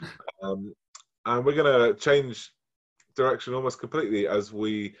And we're going to change direction almost completely as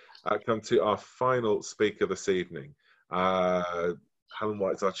we come to our final speaker this evening. Helen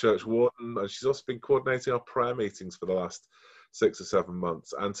White's our church warden, and she's also been coordinating our prayer meetings for the last 6 or 7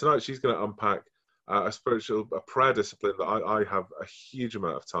 months. And tonight she's going to unpack a prayer discipline that I have a huge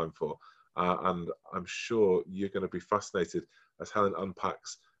amount of time for. And I'm sure you're going to be fascinated as Helen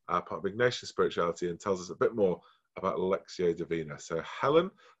unpacks part of Ignatian spirituality and tells us a bit more about Lectio Divina. So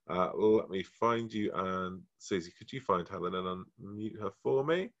Helen, let me find you, and Susie, could you find Helen and unmute her for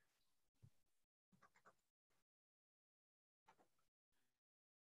me?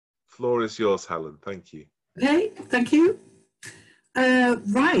 Floor is yours, Helen. Thank you. Okay, thank you.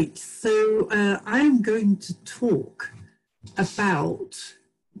 Right, so I'm going to talk about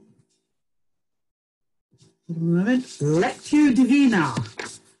Lectio Divina,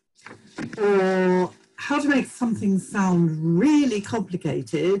 or how to make something sound really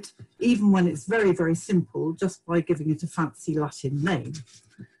complicated, even when it's very, very simple, just by giving it a fancy Latin name.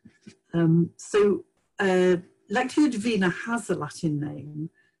 Lectio Divina has a Latin name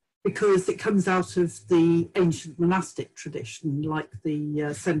because it comes out of the ancient monastic tradition, like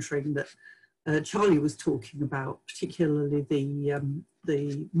the centering that Charlie was talking about, particularly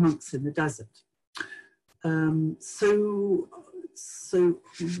the monks in the desert.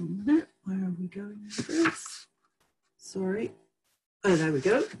 Where are we going with this? Sorry. Oh, there we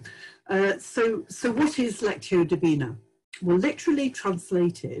go. So what is Lectio Divina? Well, literally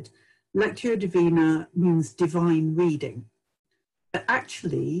translated, Lectio Divina means divine reading. But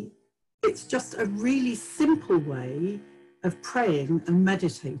actually, it's just a really simple way of praying and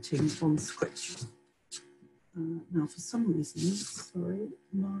meditating on Scripture. Now, for some reason, sorry,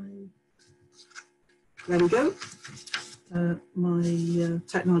 there we go. My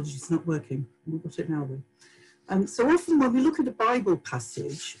technology is not working. We've got it now though. So often when we look at a Bible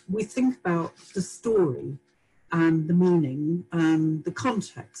passage, we think about the story and the meaning and the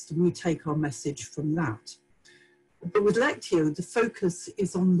context, and we take our message from that. But with Lectio, the focus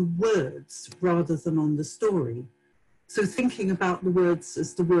is on the words rather than on the story. So thinking about the words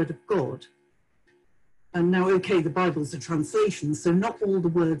as the word of God. And now, okay, the Bible's a translation, so not all the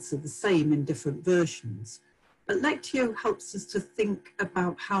words are the same in different versions. But Lectio helps us to think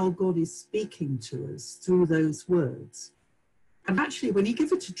about how God is speaking to us through those words. And actually, when you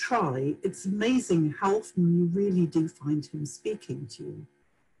give it a try, it's amazing how often you really do find him speaking to you.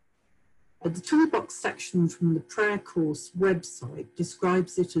 The Toolbox section from the prayer course website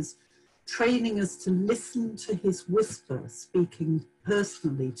describes it as training us to listen to his whisper, speaking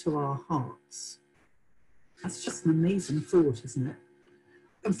personally to our hearts. That's just an amazing thought, isn't it?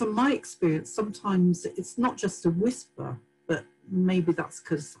 And from my experience, sometimes it's not just a whisper, but maybe that's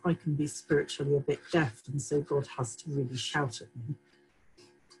because I can be spiritually a bit deaf, and so God has to really shout at me.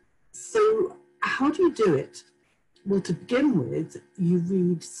 So how do you do it? Well, to begin with, you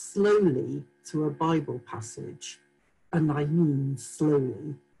read slowly through a Bible passage, and I mean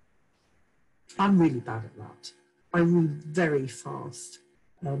slowly. I'm really bad at that. I read very fast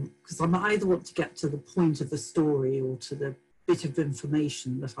because I either want to get to the point of the story or to the bit of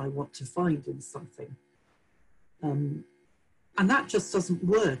information that I want to find in something. And that just doesn't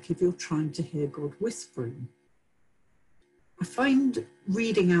work if you're trying to hear God whispering. I find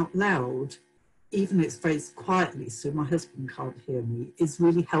reading out loud, even if it's very quietly so my husband can't hear me, is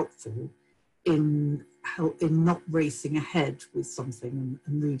really helpful in not racing ahead with something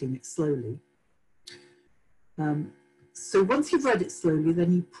and reading it slowly. So once you've read it slowly,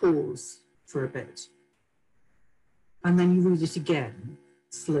 then you pause for a bit. And then you read it again,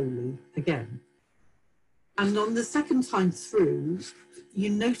 slowly again. And on the second time through,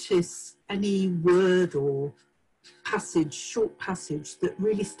 you notice any word or passage, short passage, that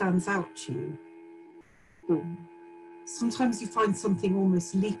really stands out to you. Or sometimes you find something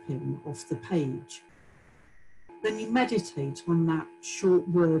almost leaping off the page. Then you meditate on that short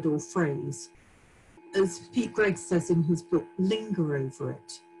word or phrase. As Pete Gregg says in his book, linger over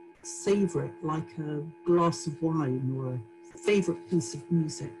it, savour it like a glass of wine or a favourite piece of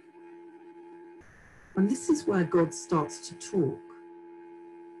music. And this is where God starts to talk.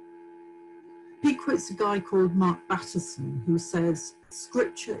 Pete quotes a guy called Mark Batterson who says,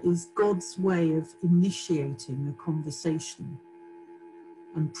 Scripture is God's way of initiating a conversation,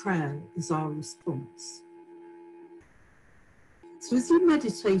 and prayer is our response. So as you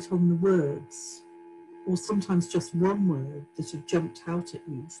meditate on the words, or sometimes just one word that have jumped out at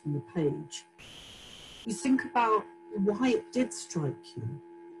you from the page, you think about why it did strike you,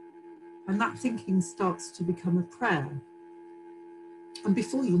 and that thinking starts to become a prayer. And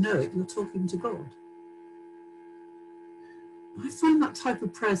before you know it, you're talking to God. I find that type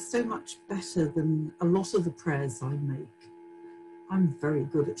of prayer so much better than a lot of the prayers I make. I'm very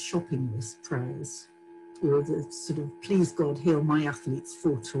good at shopping list prayers, or the sort of please God heal my athlete's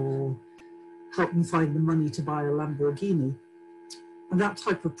foot, or help me find the money to buy a Lamborghini. And that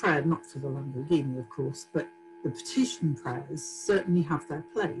type of prayer, not for the Lamborghini, of course, but the petition prayers certainly have their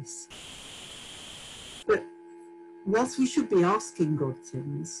place. But whilst we should be asking God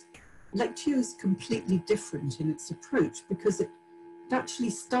things, Lectio is completely different in its approach, because it actually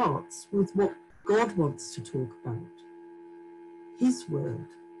starts with what God wants to talk about, his word,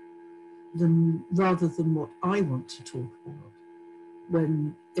 rather than what I want to talk about,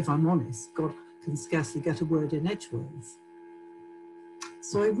 when, if I'm honest, God can scarcely get a word in edgeways.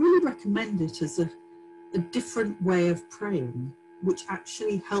 So I really recommend it as a different way of praying, which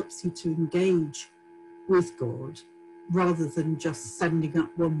actually helps you to engage with God rather than just sending up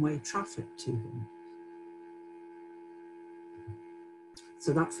one-way traffic to him.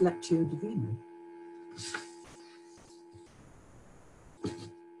 So that's Lectio Divina.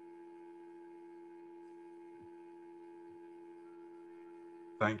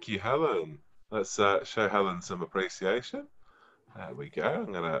 Thank you, Helen. Let's show Helen some appreciation. There we go.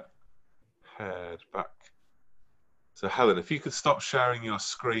 I'm going to head back. So, Helen, if you could stop sharing your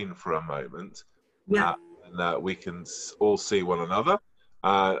screen for a moment, Yeah. and we can all see one another.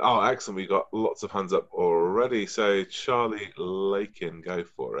 Oh, excellent. We've got lots of hands up already. So, Charlie Lakin, go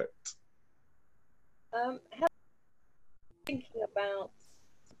for it. Thinking about,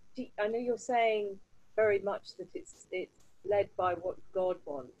 I know you're saying very much that it's led by what God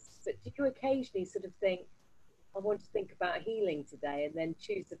wants, but do you occasionally sort of think, I want to think about healing today, and then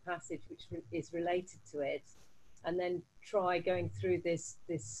choose a passage which is related to it, and then try going through this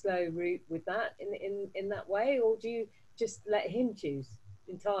slow route with that in that way? Or do you just let him choose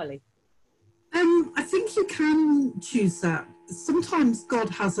entirely? I think you can choose that. Sometimes God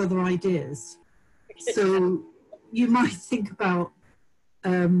has other ideas. So you might think about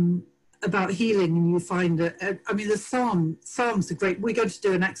healing, and you find that, I mean, the Psalms are great. We're going to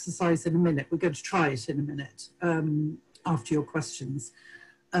do an exercise in a minute. We're going to try it in a minute after your questions,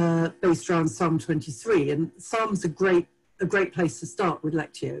 based around Psalm 23. And Psalms are a great place to start with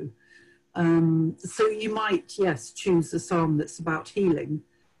Lectio. So you might, yes, choose a psalm that's about healing,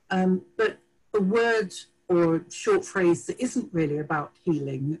 but a word or a short phrase that isn't really about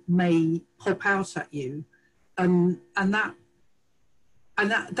healing may pop out at you, and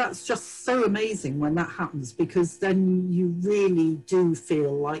that's just so amazing when that happens, because then you really do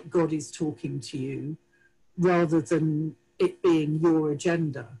feel like God is talking to you rather than it being your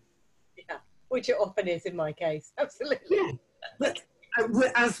agenda. Yeah, which it often is in my case, absolutely. Yeah, but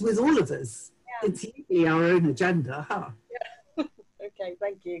as with all of us, yeah, it's usually our own agenda, huh? Yeah. Okay,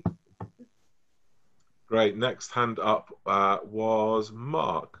 thank you. Great. Next hand up was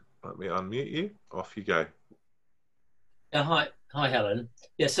Mark. Let me unmute you. Off you go. Hi, Helen.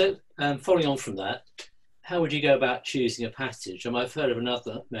 Yeah, so following on from that, how would you go about choosing a passage? I've heard of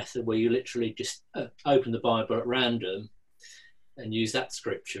another method where you literally just open the Bible at random and use that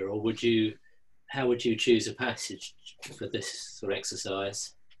scripture, or how would you choose a passage for this sort of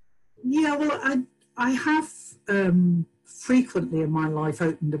exercise? Yeah, well, I have frequently in my life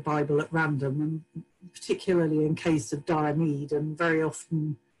opened a Bible at random, and particularly in case of dire need, and very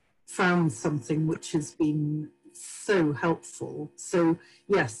often found something which has been so helpful. So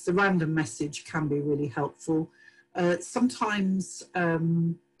yes, the random message can be really helpful. Sometimes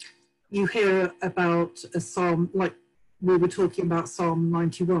you hear about a psalm, like we were talking about Psalm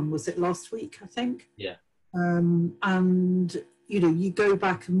 91, was it last week, I think? Yeah. And you go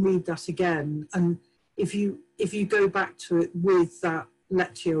back and read that again, and if you go back to it with that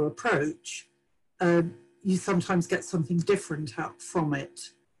Lectio approach, you sometimes get something different out from it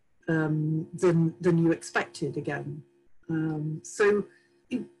than you expected again. So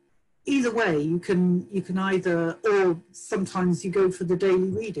either way, you can either, or sometimes you go for the daily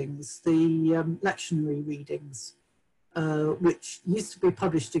readings, the lectionary readings, which used to be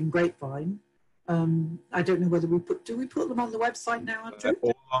published in Grapevine. I don't know whether do we put them on the website now, Andrew? They're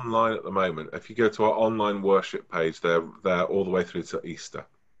all online at the moment. If you go to our online worship page, they're all the way through to Easter.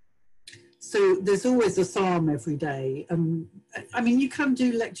 So there's always a psalm every day. I mean, you can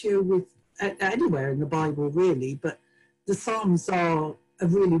do Lectio with anywhere in the Bible, really, but the Psalms are a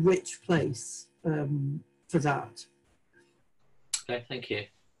really rich place for that. Okay, thank you.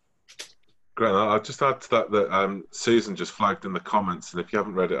 Great. I'll just add to that Susan just flagged in the comments, and if you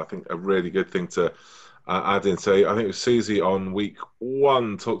haven't read it, I think a really good thing to add in. So I think it was Susie on week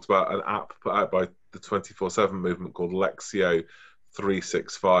 1 talked about an app put out by the 24/7 movement called Lectio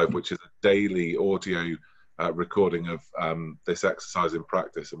 365, which is a daily audio recording of this exercise in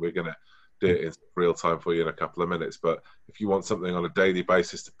practice, and we're going to do it in real time for you in a couple of minutes. But if you want something on a daily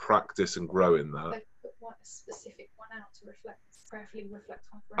basis to practice and grow in that, put one specific one out to prayerfully reflect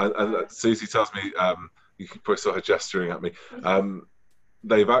on. And Susie tells me, you can probably saw her gesturing at me.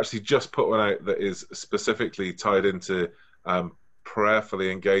 They've actually just put one out that is specifically tied into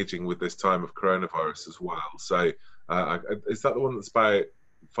prayerfully engaging with this time of coronavirus as well. So is that the one that's about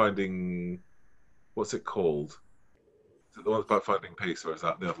finding, what's it called? Is it the one that's about finding peace, or is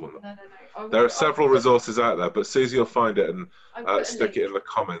that the other one? No. There are several resources out there, but Susie will find it and stick it in the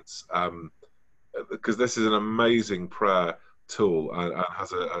comments, because this is an amazing prayer tool and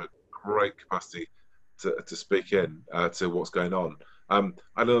has a great capacity to speak in to what's going on. And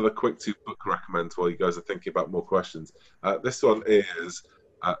another quick two book recommends while you guys are thinking about more questions. This one is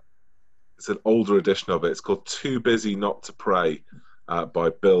it's an older edition of it. It's called Too Busy Not to Pray by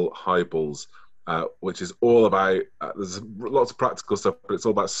Bill Hybels, which is all about, there's lots of practical stuff, but it's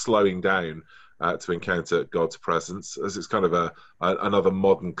all about slowing down to encounter God's presence. As it's kind of another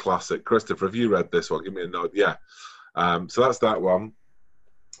modern classic. Christopher, have you read this one? Give me a nod. Yeah. So that's that one.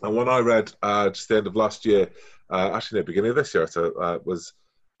 And one I read just the end of last year, actually the beginning of this year, was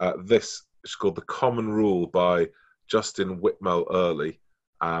this. It's called The Common Rule by Justin Whitmel Early.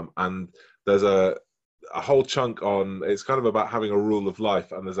 And there's a whole chunk on, it's kind of about having a rule of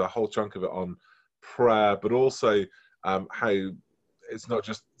life, and there's a whole chunk of it on prayer, but also how it's not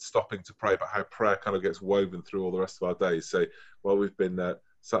just stopping to pray, but how prayer kind of gets woven through all the rest of our days. So while we've been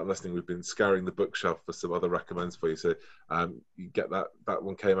sat listening, we've been scouring the bookshelf for some other recommends for you. So you get that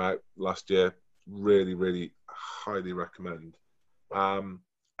one came out last year. Really, really highly recommend.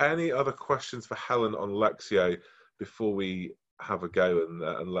 Any other questions for Helen on Lectio before we have a go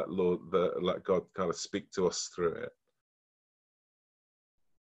and let God kind of speak to us through it?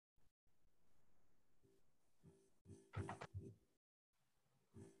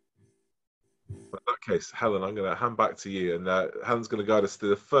 In that case, Helen, I'm going to hand back to you, and Helen's going to guide us through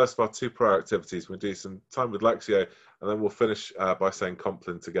the first of our two prayer activities. We'll do some time with Lectio, and then we'll finish by saying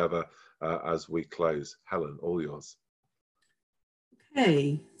Compline together as we close. Helen, all yours.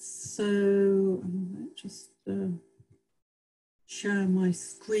 Okay, so just share my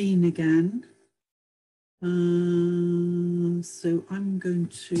screen again. So I'm going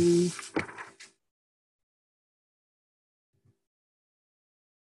to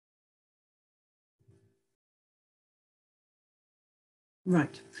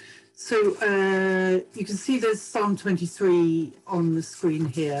right. So you can see there's Psalm 23 on the screen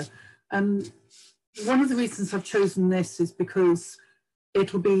here. And one of the reasons I've chosen this is because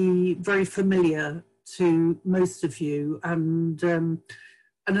it'll be very familiar to most of you. And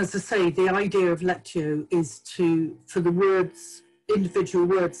as I say, the idea of Lectio is for the words, individual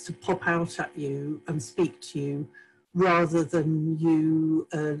words, to pop out at you and speak to you, rather than you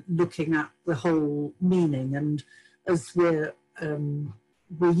looking at the whole meaning. And as we're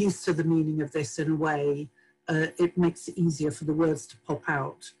used to the meaning of this in a way, it makes it easier for the words to pop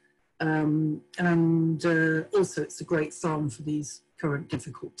out. And also it's a great psalm for these current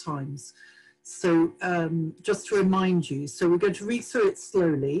difficult times. So just to remind you, so we're going to read through it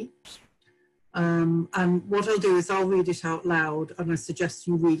slowly. And what I'll do is I'll read it out loud, and I suggest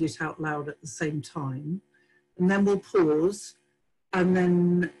you read it out loud at the same time. And then we'll pause, and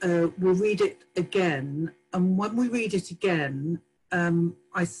then we'll read it again. And when we read it again, I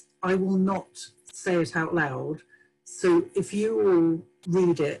will not say it out loud. So if you all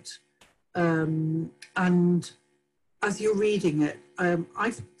read it, and as you're reading it,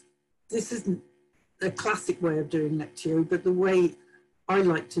 this isn't a classic way of doing Lectio, but the way I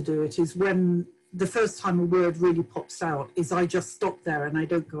like to do it is when the first time a word really pops out is I just stop there and I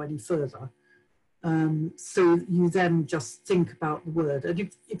don't go any further. So you then just think about the word. And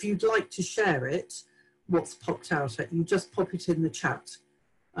if you'd like to share it, what's popped out at you, just pop it in the chat.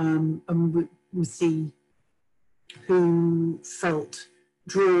 And we see who felt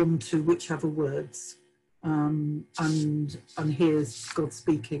drawn to whichever words, and hears God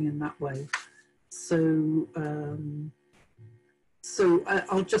speaking in that way. So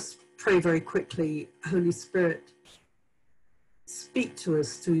I'll just pray very quickly. Holy Spirit, speak to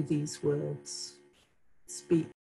us through these words. Speak